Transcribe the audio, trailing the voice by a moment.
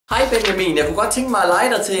Hej Benjamin, jeg kunne godt tænke mig at lege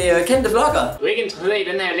dig til kendte vloggere. Du er ikke interesseret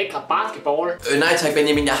i den her lækre basketball? Nej tak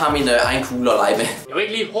Benjamin, jeg har min egen kugle at lege med. Jeg vil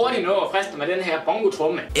ikke lige hurtigt nå at friste med den her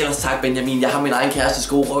bongotromme. Ellers tak Benjamin, jeg har min egen kæreste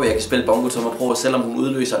Gråbrødretorv, jeg kan spille bongotromme og prøve, selvom hun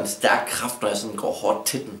udløser en stærk kraft, når jeg sådan går hårdt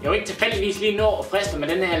til den. Jeg vil ikke tilfældigvis lige nå at friste med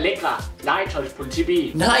den her lækre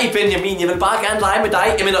legetøjspolitibil. Nej Benjamin, jeg vil bare gerne lege med dig.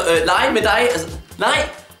 Jeg mener, lege med dig, altså, nej.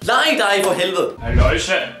 Nej dig for helvede!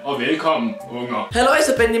 Halløjsa og velkommen, unger.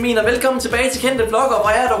 Halløjsa Benjamin og velkommen tilbage til Kendte Vloggere. Hvor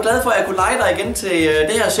er jeg dog glad for, at jeg kunne lege dig igen til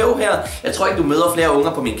det her show her. Jeg tror ikke, du møder flere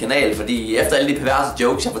unger på min kanal, fordi efter alle de perverse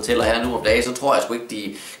jokes, jeg fortæller her nu om dagen, så tror jeg sgu ikke,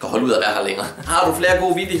 de kan holde ud at være her længere. Har du flere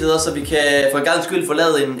gode vittigheder, så vi kan for en gangs skyld få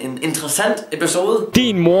lavet en interessant episode?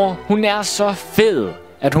 Din mor, hun er så fed,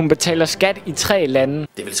 at hun betaler skat i 3 lande.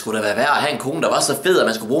 Det ville sgu da være værd at have en kone, der var så fed, at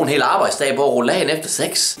man skulle bruge en hel arbejdsdag på at rulle af efter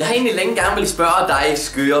sex. Jeg har egentlig længe gerne vil spørge dig,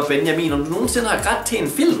 skøre Benjamin, om du nogensinde har grædt til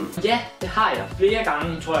en film? Ja, det har jeg. Flere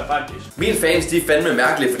gange, tror jeg faktisk. Mine fans, de er fandme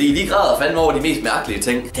mærkelige, fordi de græder fandme over de mest mærkelige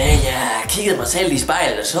ting. Da jeg kiggede mig selv i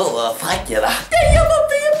spejlet og så, hvor fræk jeg var. Da jeg var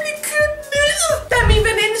ved at blive købt ned. Da min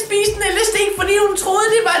veninde spiste en LSD, fordi hun troede,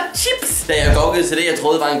 det var chips. Da jeg gokkede til det, jeg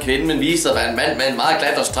troede var en kvinde, men viste sig at være en mand med en meget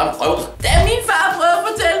glat og stram røv. Da min far prøvede at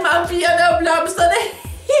fortælle mig om pigerne og blomsterne.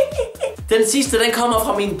 Den sidste, den kommer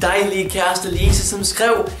fra min dejlige kæreste Lise, som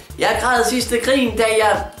skrev: Jeg græd sidste grin, da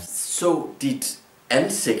jeg så dit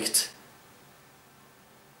ansigt.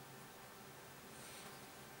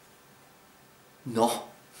 Nå.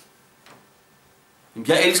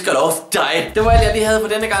 Jeg elsker da også dig. Det var alt jeg lige havde for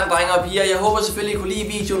denne gang, drenge og piger. Jeg håber selvfølgelig, I kunne lide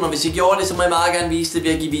videoen, og hvis I gjorde det, så må I meget gerne vise det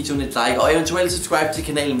ved at give videoen et like, og eventuelt subscribe til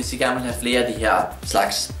kanalen, hvis I gerne vil have flere af de her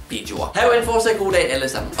slags videoer. Ha' en fortsat god dag alle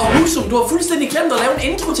sammen. Og husk, du har fuldstændig glemt at lave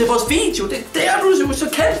en intro til vores video. Det er du jo så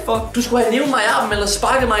kendt for. Du skulle have nævnt mig i armen eller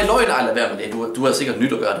sparket mig i løgn. Ej, lad være med det. Du har sikkert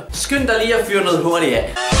nyt at gøre det. Skynd dig lige at fyre noget hurtigt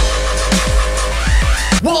af.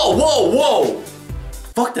 Wow.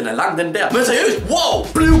 Fuck, den er lang, den der. Men seriøst, wow.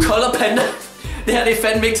 Blue color panda. Det her det er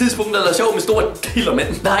fandme ikke tidspunktet eller sjov med store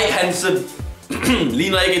killermænd. Nej, hans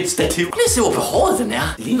ligner ikke et stativ. Prøv lige at se, hvor behåret den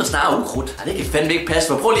er. Det ligner snarere ukrudt. Det kan fandme ikke passe,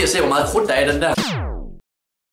 for prøv lige at se, hvor meget krudt der er i den der.